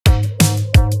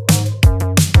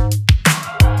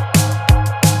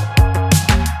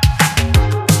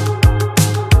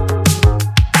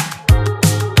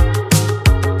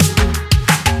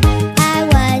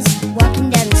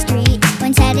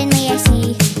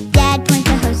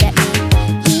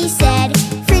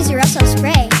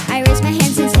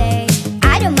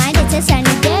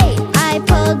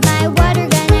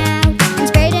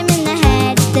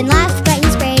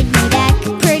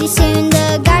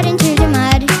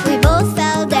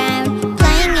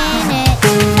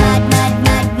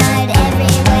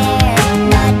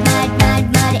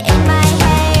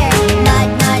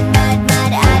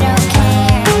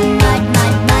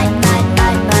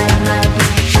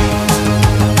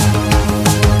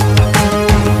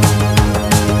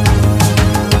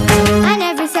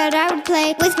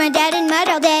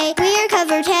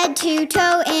to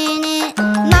toe in it.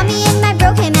 Mommy and my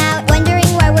bro came out, wondering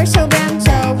why we're so brown.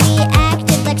 So we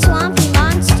acted like swampy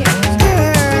monsters.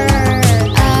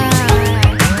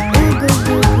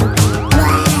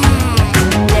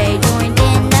 They joined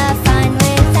in the fun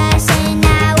with us, and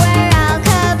now we're all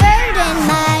covered in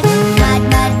mud. Mud,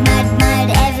 mud, mud, mud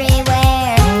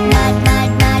everywhere. Mud, mud,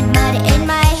 mud, mud in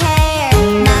my hair.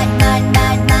 Mud, mud,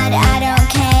 mud, mud, I don't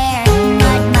care.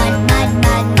 Mud, mud, mud,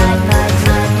 mud, mud, mud,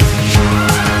 mud.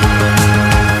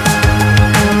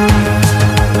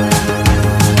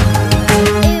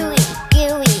 Ooey,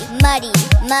 gooey, muddy,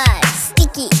 mud.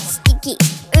 Sticky, sticky,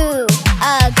 ooh,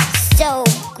 ugh. So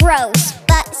gross,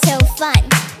 but so fun.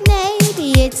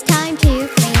 Maybe it's time to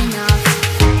clean off.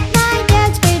 My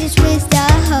dad sprayed us with the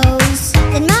hose.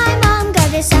 Then my mom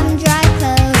got us some dry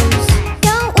clothes.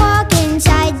 Don't walk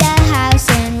inside the house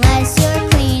unless you're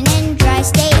clean and dry.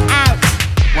 Stay out.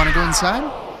 Wanna go inside?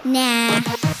 Nah.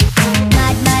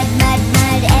 Mud, mud, mud,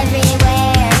 mud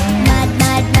everywhere. Mud,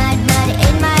 mud, mud, mud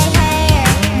in my hair.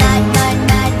 Mud, mud,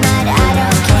 mud, mud, I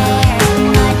don't care.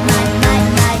 Mud, mud, mud,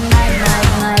 mud, mud, mud,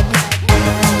 mud.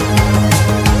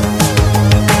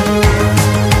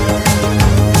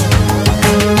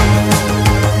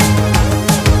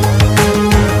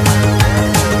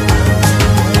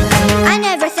 I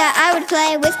never thought I would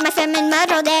play with my fam in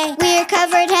mud all day. We're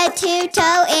covered head to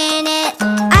toe in it.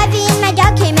 Ivy and my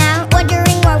dog came out,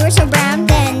 wondering why we're so brown.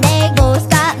 Then they both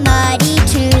got muddy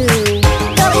too.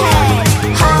 Go ahead,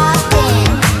 hop in.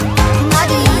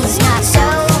 Muddy's not so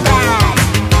bad.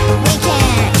 We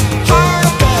can't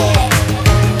help it.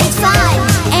 It's fun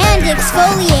and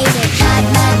exfoliated. Mud,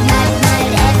 mud, mud, mud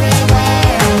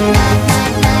everywhere. Mud,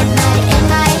 mud, mud, mud in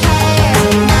my hair.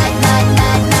 Mud, mud,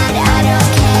 mud, mud, I don't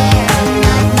care.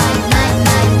 Mud, mud, mud,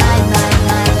 mud, mud, mud,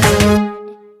 mud.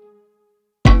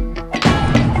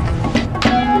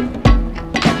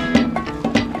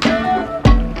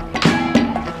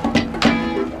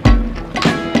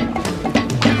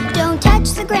 Don't touch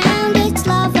the ground, it's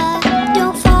lava.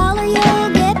 Don't fall or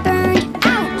you'll get burned.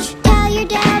 Ouch! Tell your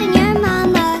dad and your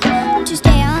mama to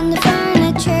stay on the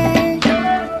furniture.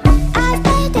 I've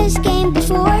played this game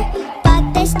before,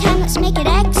 but this time let's make it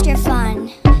extra fun.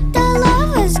 The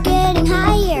lava's getting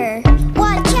higher.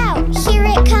 Watch out, here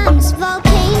it comes.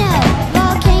 Volcano,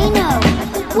 volcano.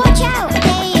 Watch out,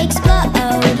 they explode.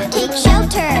 Take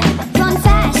shelter, run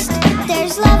fast.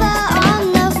 There's lava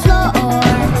on the floor.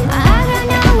 I don't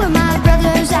know where my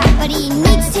brother's at, but he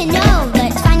needs to know.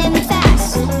 Let's find him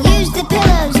fast. Use the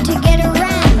pillows to get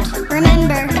around.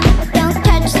 Remember, don't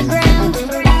touch the ground.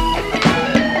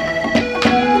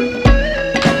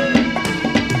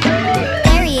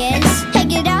 There he is. Hey,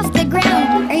 get off the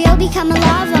ground, or you'll become a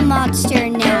lava monster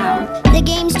now. The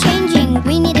game's changing,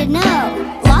 we need to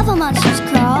know. Lava monsters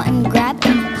crawl and grab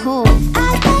and pull.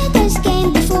 I've played this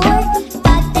game before,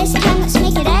 but this time let's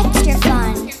make it extra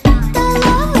fun. The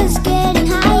lava's getting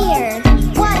higher.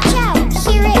 Watch out,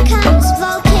 here it comes.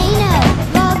 Volcano,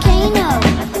 volcano.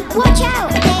 Watch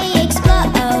out, they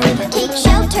explode. Take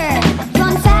shelter,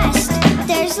 run fast.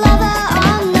 There's lava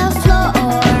on the floor.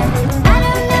 I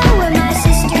don't know where my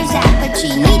sister's at, but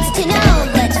she needs to know.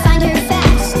 Let's find her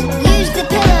fast. Use the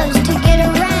pillows to get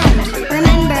around.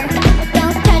 Remember,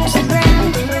 don't touch the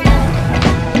ground.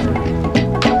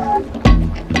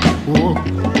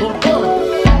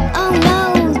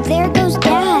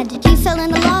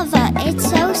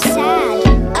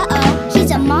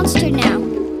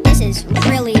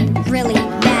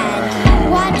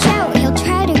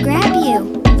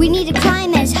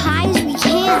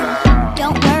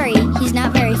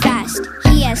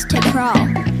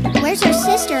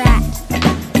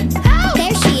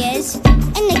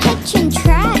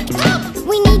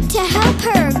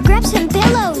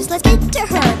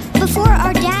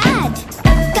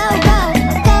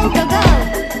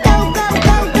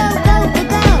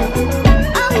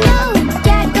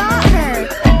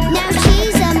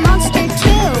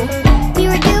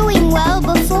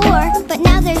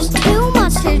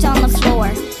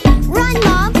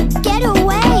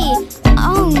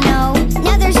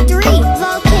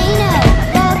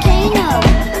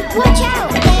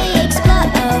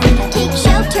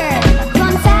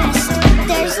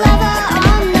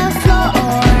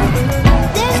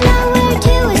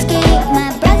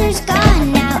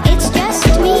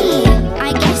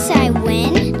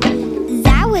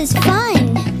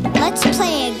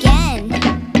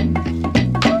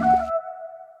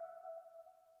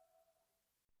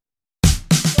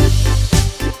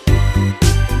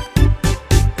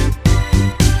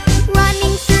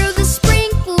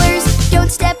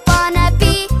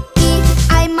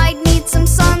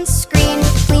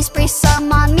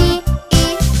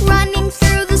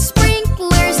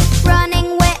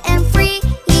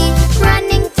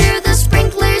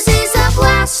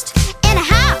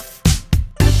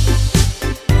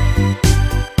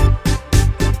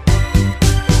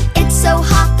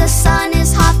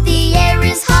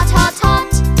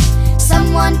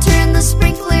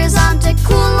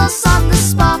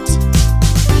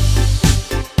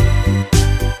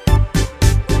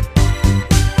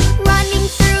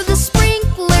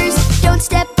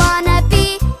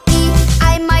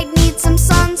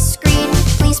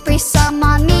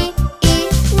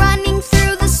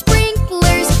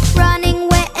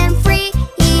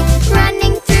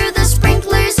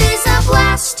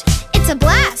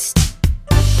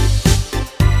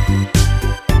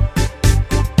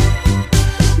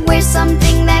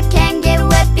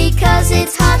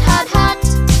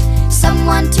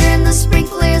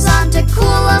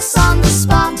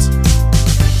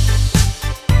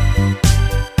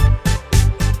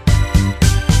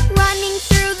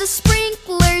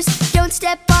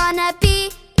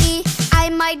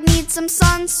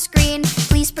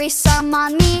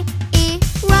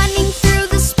 Running through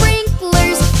the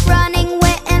sprinklers, running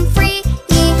wet and free.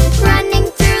 Running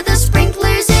through the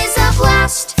sprinklers is a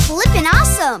blast. Flippin'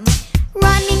 awesome!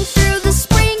 Running through the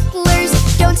sprinklers,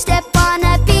 don't step on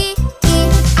a bee.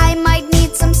 I might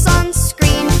need some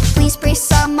sunscreen, please spray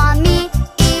some on me.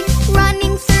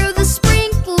 Running through the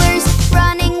sprinklers,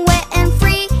 running wet and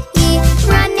free.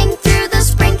 Running through the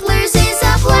sprinklers is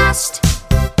a blast.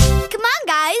 Come on,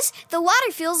 guys, the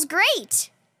water feels great.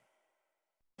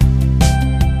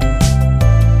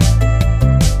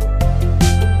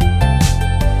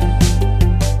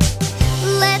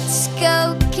 Let's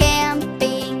go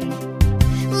camping.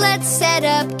 Let's set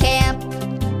up camp.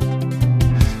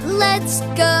 Let's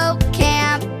go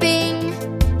camping.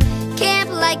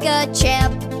 Camp like a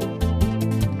champ.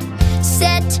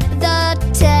 Set the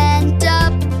tent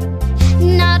up,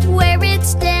 not where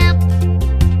it's damp.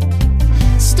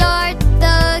 Start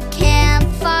the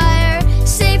campfire,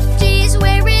 safety's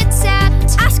where it's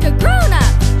at. Ask a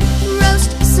grown-up.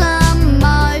 Roast some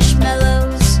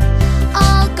marshmallows,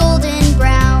 all golden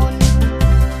brown.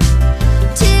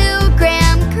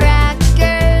 2-gram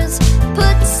crackers,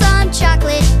 put some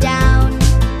chocolate down.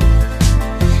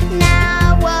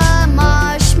 Now a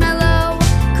marshmallow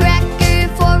cracker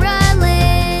for a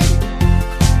lid.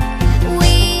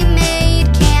 We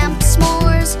made camp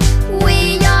s'mores,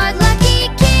 we are lucky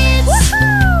kids.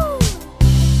 Woohoo!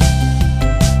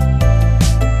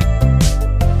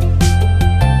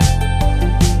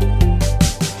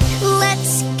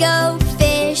 Let's go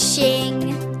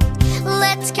fishing.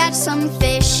 Let's catch some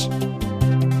fish.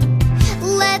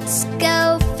 Let's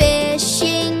go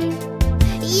fishing.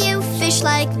 You fish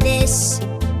like this.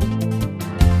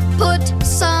 Put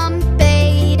some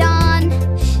bait on,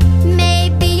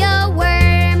 maybe a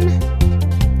worm.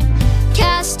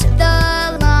 Cast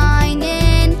the line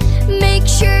in, make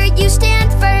sure you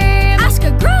stand firm. Ask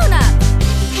a grown-up.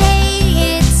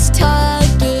 Hey, it's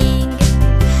tugging,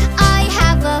 I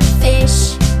have a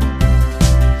fish.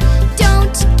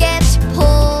 Don't get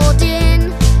pulled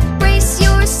in, brace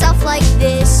yourself like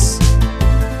this.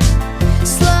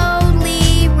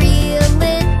 Slowly reel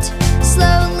it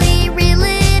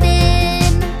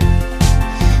in.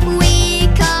 We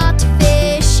caught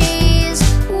fishies,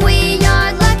 we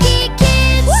are lucky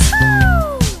kids.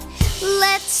 Woohoo!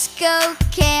 Let's go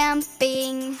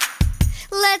camping.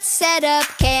 Let's set up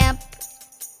camp.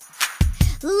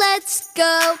 Let's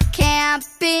go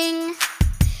camping.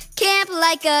 Camp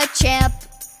like a champ.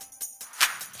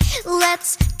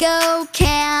 Let's go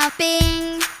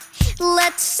camping.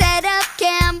 Let's set up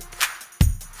camp.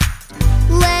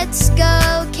 Let's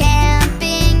go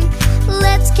camping.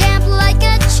 Let's camp like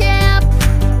a champ.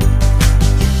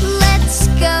 Let's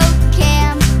go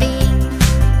camping.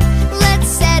 Let's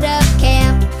set up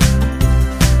camp.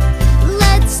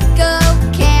 Let's go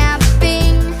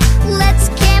camping. Let's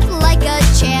camp like a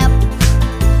champ.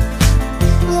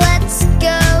 Let's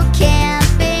go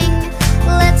camping.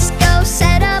 Let's go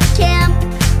set up camp.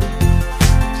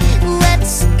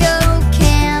 Let's go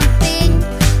camping.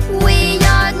 We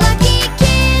are lucky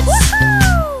kids.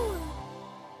 Woohoo!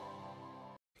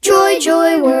 Joy,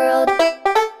 joy world.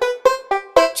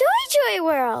 Joy, joy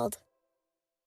world.